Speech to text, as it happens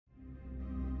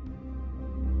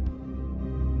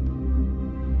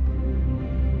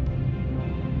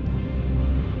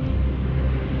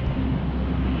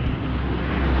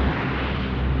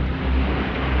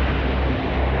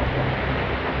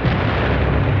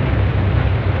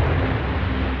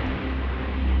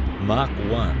Mark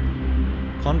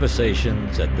 1.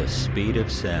 Conversations at the speed of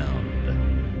sound.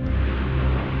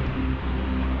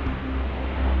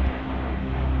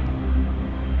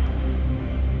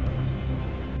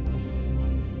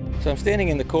 So I'm standing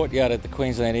in the courtyard at the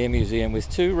Queensland Air Museum with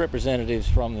two representatives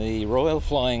from the Royal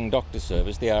Flying Doctor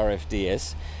Service, the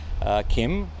RFDS,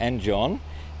 Kim and John.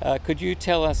 Could you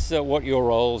tell us what your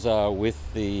roles are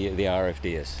with the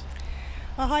RFDS?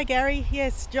 Oh, hi Gary.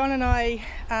 Yes, John and I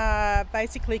are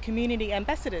basically community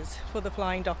ambassadors for the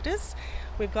Flying Doctors.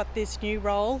 We've got this new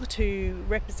role to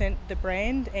represent the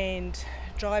brand and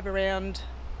drive around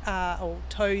or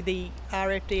tow the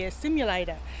RFDS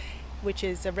Simulator, which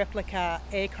is a replica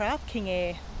aircraft, King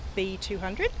Air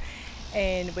B200,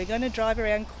 and we're going to drive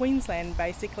around Queensland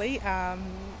basically,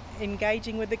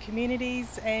 engaging with the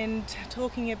communities and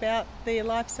talking about the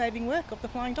life-saving work of the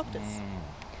Flying Doctors.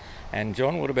 And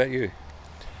John, what about you?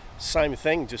 Same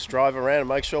thing, just drive around and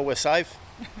make sure we're safe,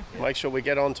 make sure we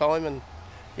get on time and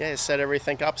set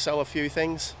everything up, sell a few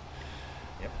things.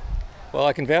 Well,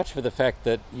 I can vouch for the fact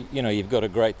that, you know, you've got a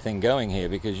great thing going here,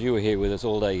 because you were here with us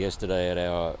all day yesterday at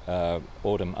our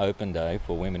Autumn Open Day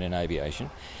for Women in Aviation,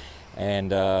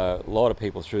 and a lot of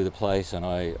people through the place, and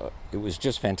it was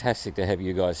just fantastic to have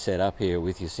you guys set up here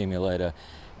with your simulator,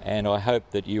 and I hope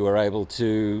that you were able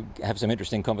to have some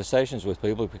interesting conversations with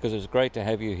people, because it was great to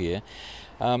have you here.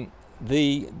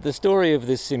 The story of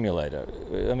this simulator,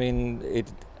 I mean,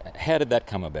 how did that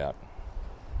come about?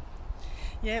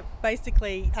 Yeah,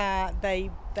 basically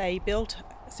they built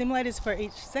simulators for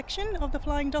each section of the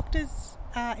Flying Doctors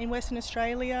in Western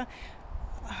Australia.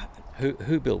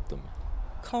 Who built them?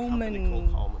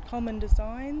 Coleman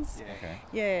Designs. Yeah. Okay.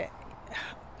 Yeah.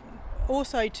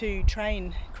 Also to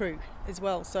train crew as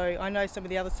well. So I know some of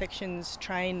the other sections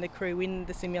train the crew in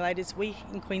the simulators. We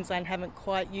in Queensland haven't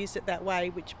quite used it that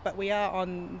way, but we are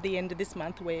on the end of this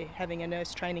month. We're having a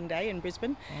nurse training day in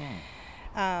Brisbane.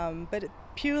 But it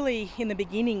purely in the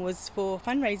beginning was for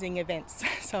fundraising events,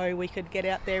 so we could get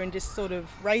out there and just sort of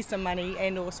raise some money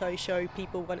and also show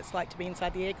people what it's like to be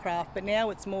inside the aircraft. But now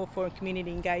it's more for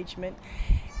community engagement,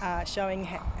 showing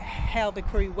how the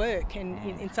crew work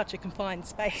in such a confined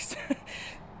space.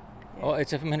 Oh,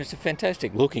 it's a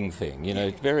fantastic looking thing, you know,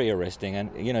 it's very arresting, and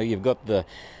you know, you've got the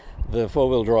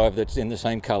four-wheel drive that's in the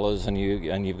same colours, and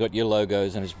you've got your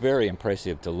logos, and it's very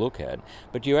impressive to look at.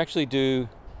 But you actually do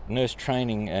nurse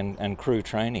training and crew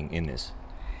training in this,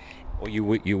 or you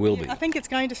will be? I think it's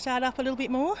going to start up a little bit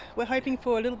more. We're hoping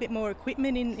for a little bit more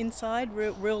equipment inside,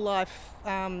 real life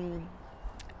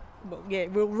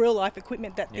real life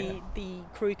equipment that the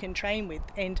crew can train with,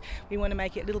 and we want to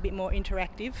make it a little bit more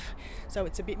interactive, so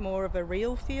it's a bit more of a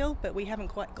real feel, but we haven't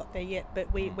quite got there yet.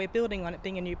 But we're building on it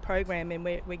being a new program, and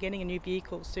we're getting a new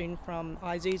vehicle soon from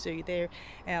Isuzu. They're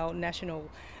our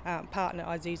national partner,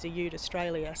 Isuzu Ute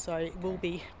Australia, so it will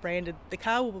be branded, the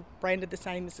car will be branded the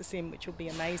same as the sim, which will be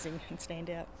amazing and stand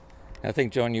out. I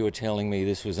think, John, you were telling me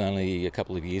this was only a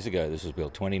couple of years ago this was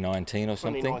built, 2019 or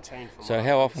something? 2019. So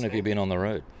how often have you been on the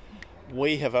road?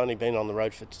 We have only been on the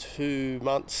road for 2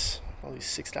 months, probably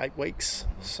 6 to 8 weeks.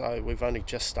 So we've only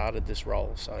just started this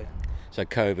role. So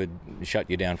COVID shut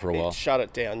you down for a while? It shut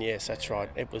it down, yes, that's right.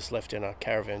 It was left in a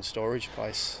caravan storage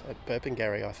place at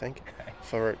Burpengary, I think,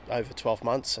 for over 12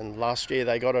 months. And last year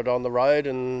they got it on the road,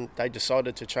 and they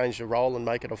decided to change the role and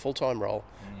make it a full-time role,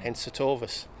 hence the two of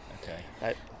us.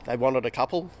 Okay. They wanted a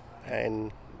couple,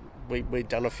 and we'd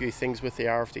done a few things with the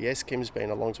RFDS. Kim's been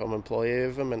a long-time employee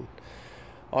of them, and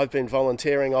I've been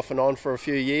volunteering off and on for a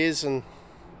few years, and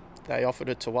they offered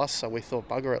it to us, so we thought,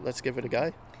 bugger it, let's give it a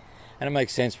go. And it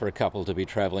makes sense for a couple to be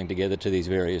travelling together to these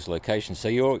various locations. So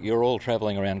you're all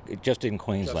travelling around just in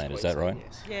Queensland, is that right?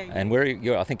 Yes. Yeah. And where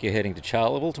I think you're heading to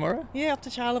Charleville tomorrow? Yeah, up to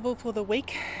Charleville for the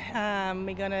week.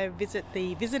 We're going to visit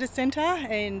the visitor centre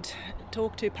and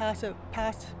talk to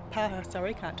passerbyers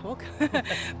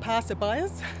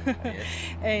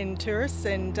and tourists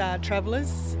and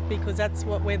travellers, because that's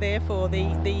what we're there for.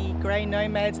 The grey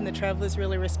nomads and the travellers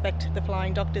really respect the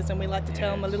Flying Doctors, and we like to tell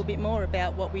them a little bit more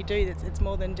about what we do. It's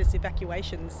more than just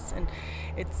evacuations, and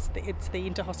it's the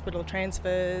inter-hospital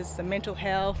transfers, the mental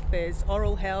health, there's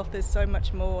oral health, there's so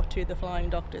much more to the Flying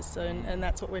Doctors. So, and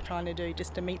that's what we're trying to do,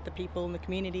 just to meet the people in the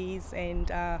communities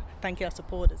and thank our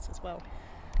supporters as well.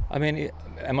 I mean,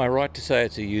 am I right to say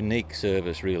it's a unique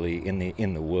service really in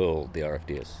the world, the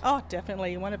RFDS? Oh,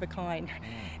 definitely, one of a kind.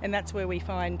 And that's where we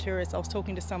find tourists. I was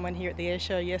talking to someone here at the air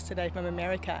show yesterday from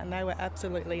America, and they were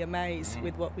absolutely amazed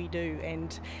with what we do,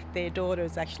 and their daughter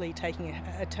is actually taking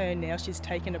a turn now. She's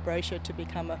taken a brochure to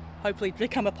hopefully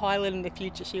become a pilot in the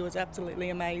future. She was absolutely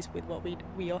amazed with what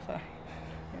we offer.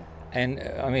 And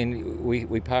I mean,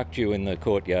 we parked you in the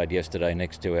courtyard yesterday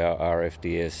next to our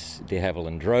RFDS de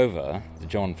Havilland Drover, the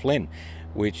John Flynn,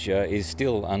 which is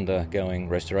still undergoing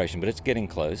restoration, but it's getting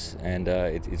close, and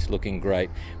it's looking great.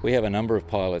 We have a number of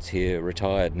pilots here,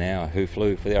 retired now, who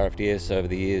flew for the RFDS over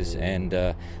the years, and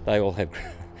they all have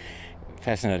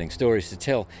fascinating stories to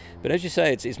tell. But as you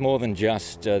say, it's more than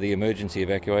just the emergency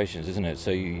evacuations, isn't it?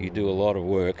 So you do a lot of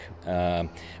work.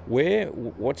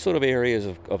 What sort of areas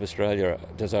of Australia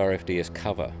does RFDS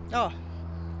cover? Oh,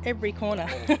 every corner.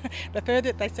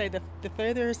 The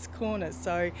furthest corners.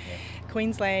 So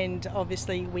Queensland,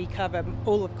 obviously we cover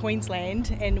all of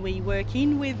Queensland, and we work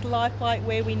in with Lifelight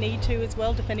where we need to as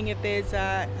well, depending if there's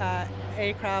a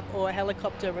aircraft or a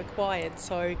helicopter required.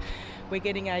 So we're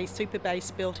getting a super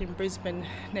base built in Brisbane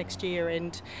next year,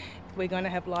 and we're going to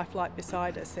have Lifelight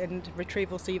beside us and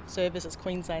Retrieval Services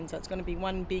Queensland. So it's going to be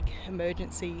one big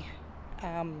emergency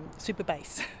super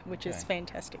base, which is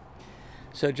fantastic.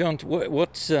 So, John,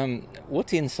 what's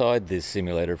inside this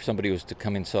simulator? If somebody was to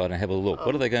come inside and have a look,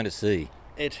 what are they going to see?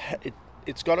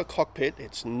 It's got a cockpit.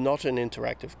 It's not an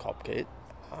interactive cockpit.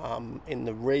 In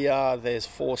the rear, there's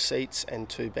 4 seats and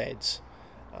 2 beds.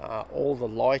 All the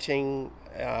lighting,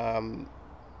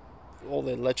 all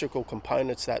the electrical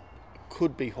components that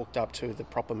could be hooked up to the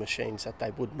proper machines that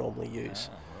they would normally use,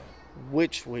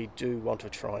 which we do want to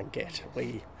try and get.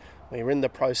 We're in the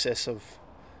process of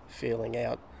feeling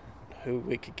out who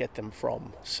we could get them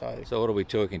from. So what are we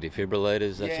talking,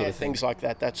 defibrillators, that sort of thing? Things like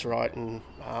that, that's right. And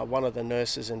one of the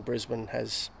nurses in Brisbane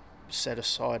has set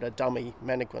aside a dummy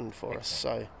mannequin for us.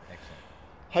 So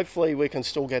hopefully we can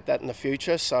still get that in the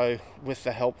future. So with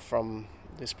the help from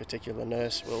this particular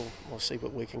nurse, we'll see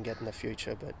what we can get in the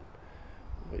future. But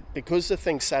because the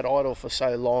thing sat idle for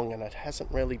so long and it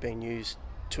hasn't really been used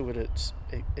to its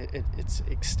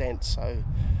extent, so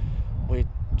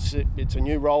it's a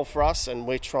new role for us, and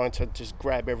we're trying to just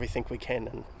grab everything we can,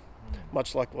 and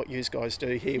much like what you guys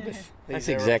do here with these That's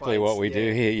exactly what we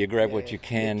do here. You grab what you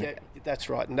can. That's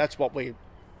right, and that's what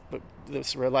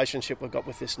this relationship we've got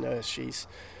with this nurse. She's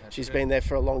been there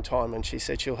for a long time, and she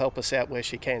said she'll help us out where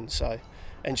she can. So,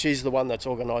 and she's the one that's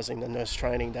organising the nurse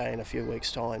training day in a few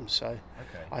weeks' time. So,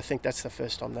 I think that's the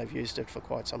first time they've used it for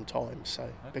quite some time. So,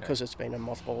 because it's been in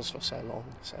mothballs for so long.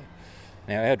 So.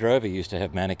 Now, our drover used to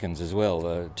have mannequins as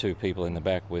well, 2 people in the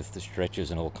back with the stretchers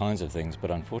and all kinds of things,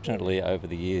 but unfortunately over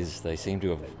the years they seem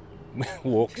to have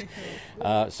walked,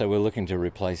 so we're looking to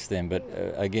replace them, but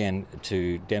again,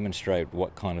 to demonstrate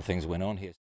what kind of things went on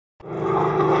here.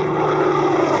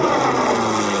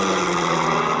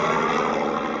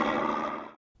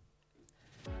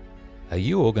 Are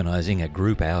you organising a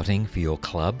group outing for your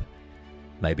club?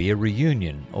 Maybe a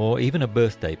reunion or even a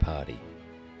birthday party?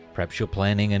 Perhaps you're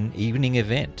planning an evening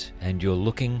event and you're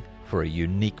looking for a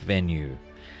unique venue.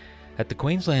 At the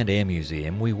Queensland Air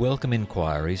Museum, we welcome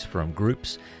inquiries from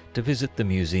groups to visit the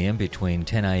museum between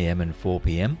 10 a.m. and 4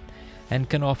 p.m. and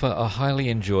can offer a highly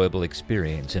enjoyable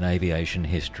experience in aviation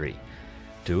history.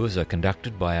 Tours are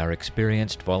conducted by our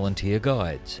experienced volunteer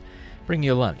guides. Bring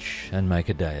your lunch and make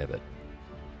a day of it.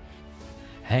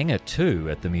 Hangar 2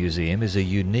 at the museum is a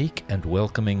unique and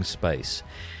welcoming space.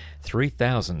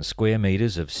 3,000 square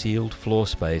metres of sealed floor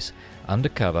space,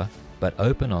 undercover but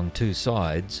open on 2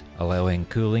 sides, allowing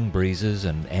cooling breezes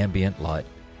and ambient light.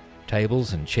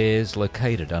 Tables and chairs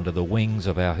located under the wings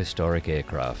of our historic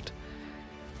aircraft.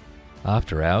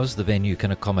 After hours, the venue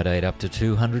can accommodate up to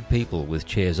 200 people with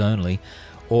chairs only,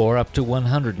 or up to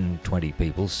 120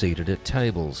 people seated at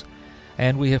tables.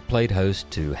 And we have played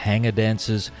host to hangar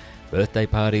dances, birthday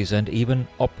parties and even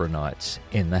opera nights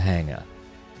in the hangar.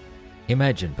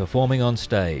 Imagine performing on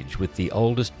stage with the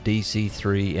oldest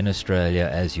DC-3 in Australia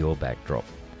as your backdrop.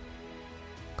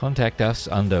 Contact us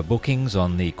under bookings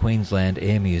on the Queensland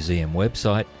Air Museum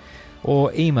website,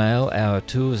 or email our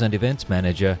Tours and Events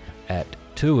Manager at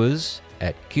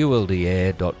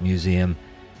tours@qldair.museum,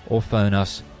 or phone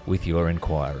us with your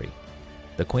inquiry.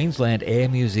 The Queensland Air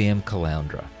Museum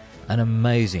Caloundra, an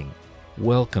amazing,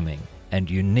 welcoming and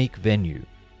unique venue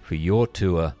for your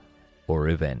tour or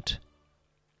event.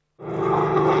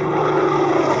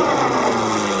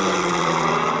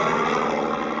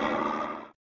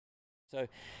 So,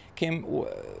 Kim,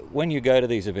 when you go to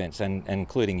these events, and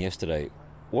including yesterday,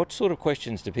 what sort of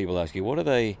questions do people ask you? What are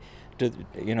they?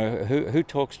 Who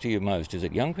talks to you most? Is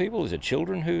it young people? Is it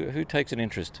children? Who takes an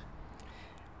interest?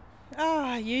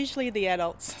 Usually the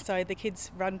adults. So the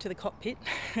kids run to the cockpit.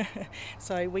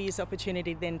 So we use the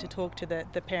opportunity then to talk to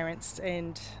the parents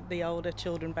and the older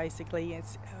children, basically.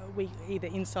 We either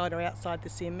inside or outside the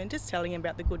sim, and just telling them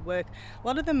about the good work. A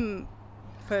lot of them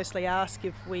firstly ask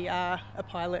if we are a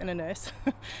pilot and a nurse.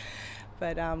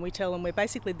 But we tell them we're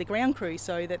basically the ground crew,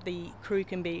 so that the crew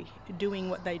can be doing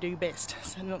what they do best.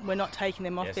 So we're not taking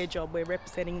them off their job, we're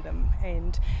representing them,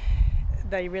 and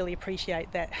they really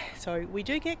appreciate that. So we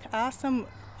do get asked some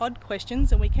odd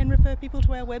questions, and we can refer people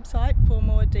to our website for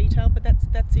more detail, but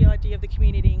that's the idea of the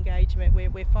community engagement, where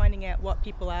we're finding out what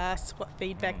people ask, what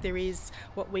feedback there is,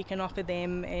 what we can offer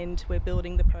them, and we're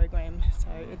building the program. So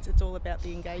it's all about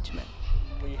the engagement.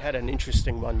 We had an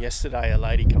interesting one yesterday. A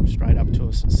lady come straight up to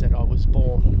us and said, I was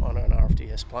born on an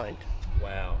RFDS plane.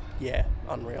 Wow. Yeah,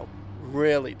 unreal.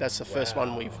 Really, that's the first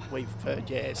one we've heard.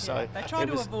 Yeah, so they try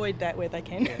to avoid that where they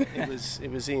can. Yeah, it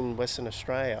was in Western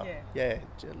Australia. Yeah,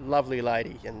 lovely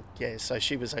lady, and so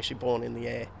she was actually born in the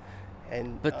air.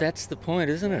 But that's the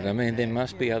point, isn't it? I mean, there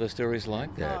must be other stories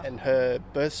like that. And her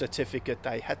birth certificate,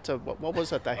 they had to. What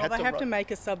was it? They have to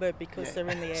make a suburb because they're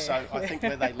in the air. So I think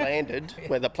where they landed,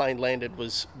 where the plane landed,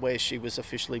 was where she was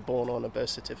officially born on a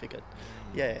birth certificate.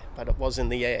 Yeah, but it was in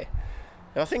the air.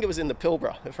 I think it was in the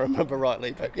Pilbara, if I remember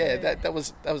rightly. But that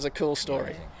was a cool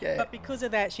story. Yeah. But because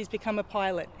of that, she's become a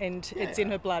pilot, and it's in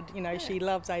her blood. You know, she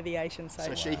loves aviation.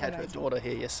 So she had her daughter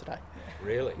here yesterday.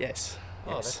 Really? Yes.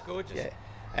 Oh, that's gorgeous. Yeah.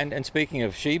 And speaking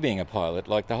of she being a pilot,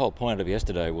 like the whole point of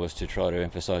yesterday was to try to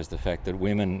emphasise the fact that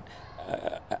women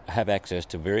have access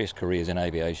to various careers in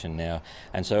aviation now,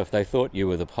 and so if they thought you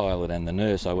were the pilot and the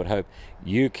nurse, I would hope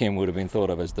you, Kim, would have been thought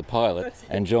of as the pilot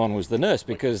and John was the nurse,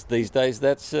 because these days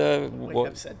that's we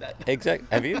have said that. Exactly.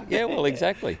 Have you? Yeah, well,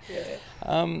 exactly.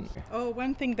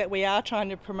 One thing that we are trying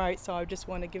to promote, so I just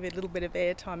want to give it a little bit of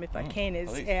airtime if I can,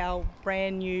 is our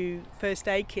brand new first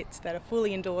aid kits that are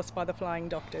fully endorsed by the Flying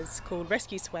Doctors, called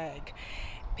Rescue Swag.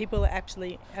 People are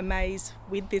absolutely amazed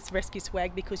with this Rescue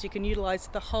Swag because you can utilise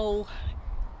the whole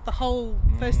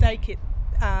first aid kit.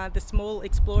 The small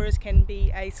Explorers can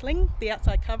be a sling. The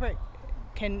outside cover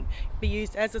can be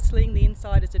used as a sling. The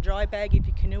inside is a dry bag if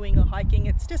you're canoeing or hiking.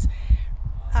 It's just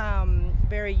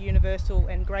very universal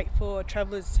and great for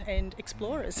travellers and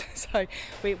explorers. So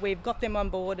we've got them on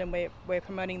board, and we're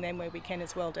promoting them where we can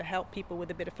as well to help people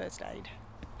with a bit of first aid.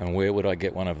 And where would I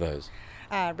get one of those?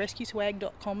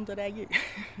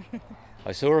 rescueswag.com.au.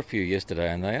 I saw a few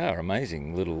yesterday, and they are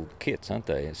amazing little kits, aren't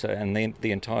they? So, and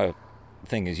the entire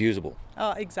thing is usable.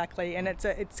 Oh, exactly, and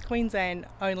it's Queensland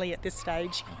only at this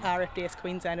stage. RFDS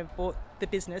Queensland have bought the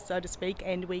business, so to speak,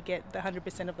 and we get the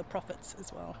 100% of the profits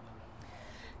as well.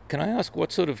 Can I ask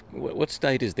what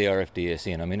state is the RFDS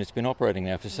in? I mean, it's been operating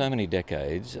now for so many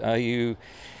decades. Are you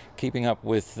keeping up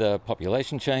with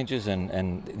population changes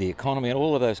and the economy and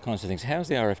all of those kinds of things? How's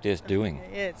the RFDS doing?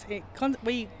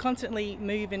 We constantly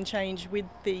move and change with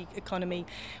the economy.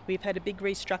 We've had a big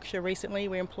restructure recently.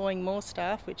 We're employing more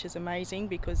staff, which is amazing,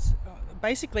 because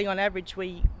basically on average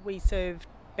we serve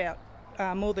about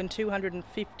more than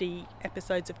 250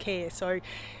 episodes of care. So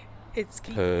it's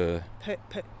per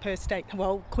state.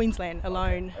 Well, Queensland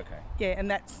alone. Okay. Yeah,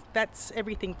 and that's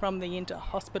everything from the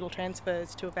inter-hospital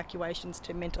transfers to evacuations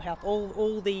to mental health.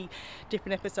 All the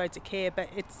different episodes of care. But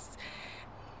it's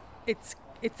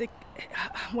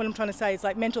what I'm trying to say is,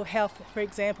 like, mental health, for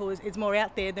example, is more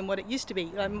out there than what it used to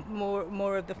be.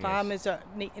 More of the farmers are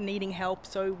needing help,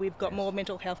 so we've got more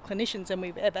mental health clinicians than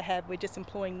we've ever had. We're just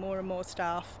employing more and more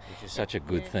staff, which is such a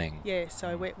good thing. Yeah,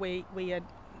 so we are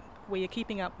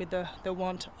keeping up with the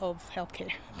want of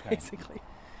healthcare, basically.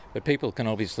 But people can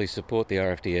obviously support the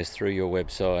RFDS through your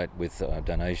website with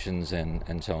donations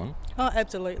and so on. Oh,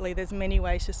 absolutely. There's many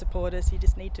ways to support us. You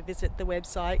just need to visit the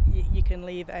website. You can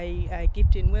leave a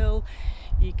gift in will.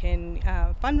 You can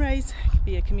fundraise,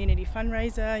 be a community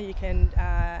fundraiser. You can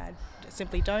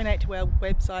simply donate to our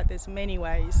website. There's many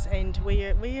ways, and we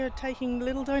are taking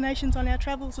little donations on our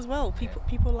travels as well.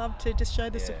 People love to just show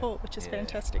the support, which is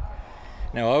fantastic.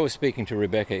 Now, I was speaking to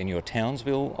Rebecca in your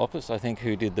Townsville office, I think,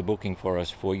 who did the booking for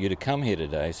us for you to come here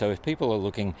today. So if people are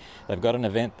looking, they've got an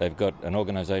event, they've got an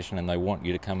organisation, and they want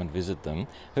you to come and visit them,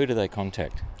 who do they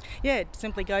contact? Yeah,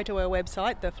 simply go to our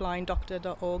website,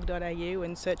 theflyingdoctor.org.au,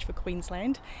 and search for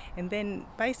Queensland, and then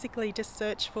basically just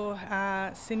search for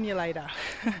Simulator.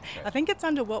 I think it's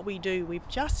under What We Do. We've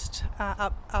just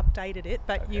updated it,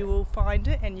 but you will find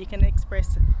it, and you can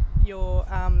express your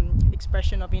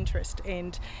expression of interest,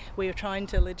 and we are trying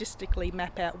to logistically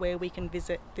map out where we can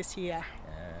visit this year.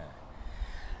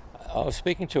 I was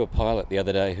speaking to a pilot the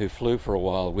other day who flew for a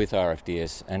while with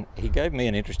RFDS, and he gave me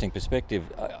an interesting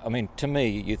perspective. I mean, to me,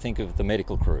 you think of the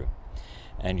medical crew,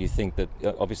 and you think that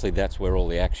obviously that's where all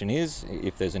the action is,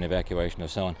 if there's an evacuation or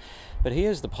so on. But he,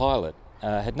 as the pilot,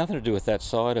 had nothing to do with that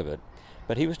side of it.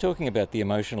 But he was talking about the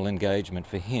emotional engagement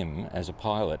for him as a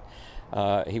pilot.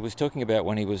 He was talking about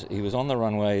when he was on the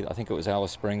runway, I think it was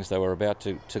Alice Springs, they were about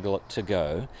to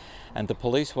go, and the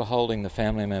police were holding the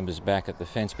family members back at the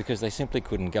fence because they simply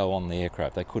couldn't go on the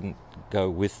aircraft. They couldn't go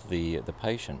with the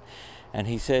patient. And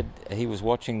he said he was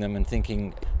watching them and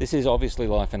thinking, this is obviously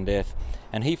life and death,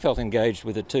 and he felt engaged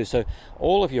with it too. So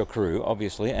all of your crew,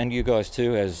 obviously, and you guys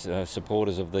too as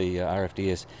supporters of the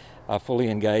RFDS, are fully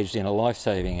engaged in a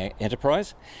life-saving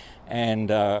enterprise.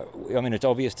 And I mean, it's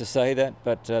obvious to say that,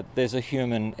 but there's a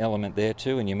human element there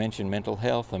too. And you mentioned mental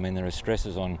health. I mean, there are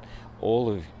stresses on all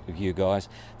of you guys.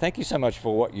 Thank you so much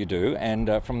for what you do.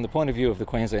 And from the point of view of the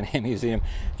Queensland Air Museum,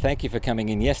 thank you for coming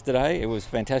in yesterday. It was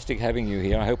fantastic having you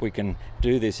here. I hope we can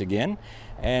do this again.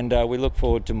 And we look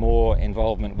forward to more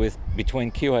involvement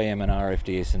between QAM and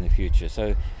RFDS in the future.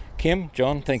 So Kim,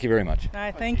 John, thank you very much.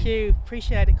 No, thank you.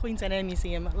 Appreciate it. Queensland Air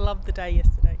Museum. Loved the day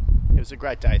yesterday. It was a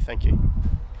great day. Thank you.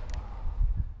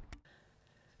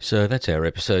 So that's our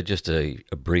episode, just a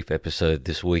brief episode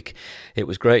this week. It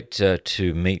was great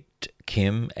to meet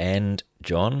Kim and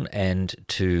John and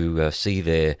to see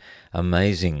their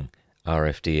amazing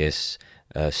RFDS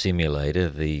simulator,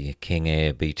 the King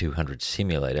Air B200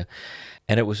 simulator.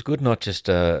 And it was good not just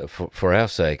for our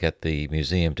sake at the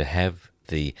museum to have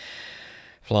the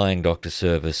Flying Doctor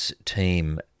Service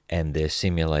team and their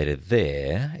simulator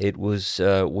there. It was,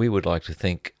 we would like to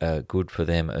think, good for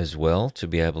them as well to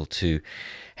be able to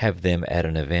have them at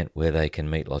an event where they can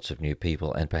meet lots of new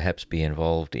people and perhaps be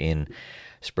involved in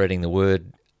spreading the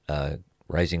word,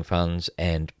 raising funds,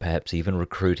 and perhaps even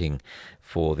recruiting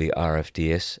for the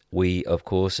RFDS. We, of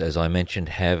course, as I mentioned,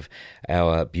 have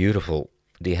our beautiful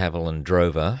de Havilland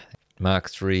Drover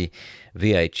Mark III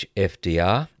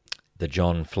VHFDR, the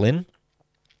John Flynn,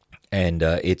 and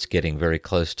it's getting very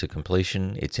close to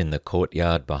completion. It's in the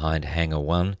courtyard behind Hangar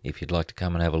 1, if you'd like to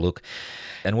come and have a look.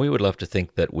 And we would love to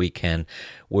think that we can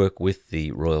work with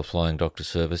the Royal Flying Doctor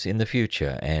Service in the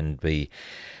future and be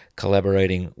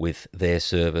collaborating with their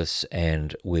service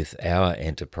and with our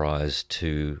enterprise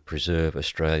to preserve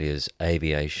Australia's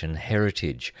aviation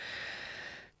heritage.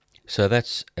 So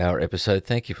that's our episode.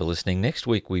 Thank you for listening. Next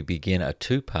week we begin a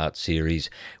 2-part series,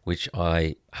 which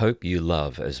I hope you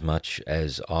love as much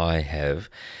as I have.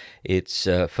 It's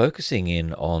focusing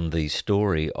in on the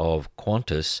story of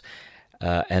Qantas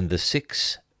and the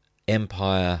 6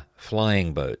 Empire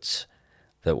flying boats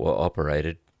that were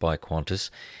operated by Qantas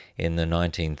in the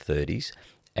 1930s.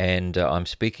 And I'm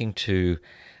speaking to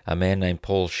a man named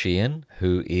Paul Sheehan,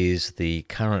 who is the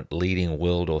current leading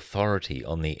world authority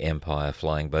on the Empire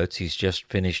flying boats. He's just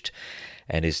finished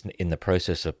and is in the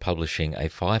process of publishing a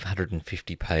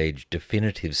 550-page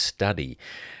definitive study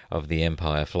of the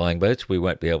Empire flying boats. We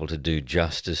won't be able to do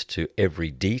justice to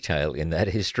every detail in that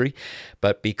history,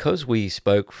 but because we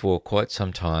spoke for quite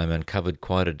some time and covered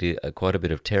quite a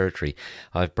bit of territory,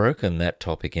 I've broken that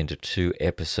topic into 2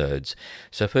 episodes.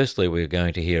 So firstly, we're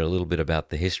going to hear a little bit about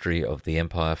the history of the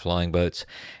Empire flying boats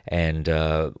and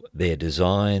their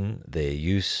design, their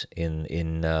use in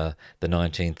the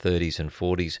 1930s and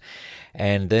 40s.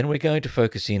 And then we're going to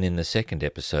focus in the second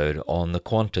episode on the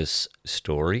Qantas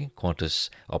story. Qantas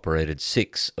operated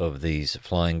 6 of these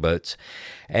flying boats,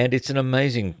 and it's an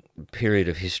amazing period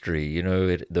of history. You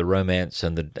know, the romance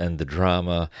and the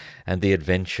drama and the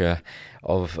adventure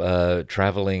of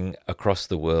traveling across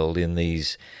the world in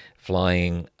these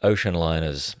flying ocean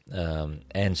liners.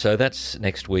 And so that's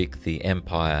next week, the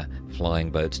Empire flying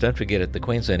boats. Don't forget, at the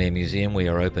Queensland Air Museum, we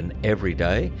are open every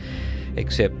day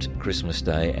except Christmas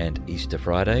Day and Easter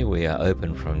Friday. We are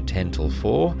open from 10 till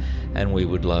 4, and we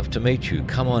would love to meet you.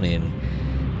 Come on in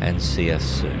and see us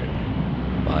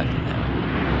soon. Bye for now.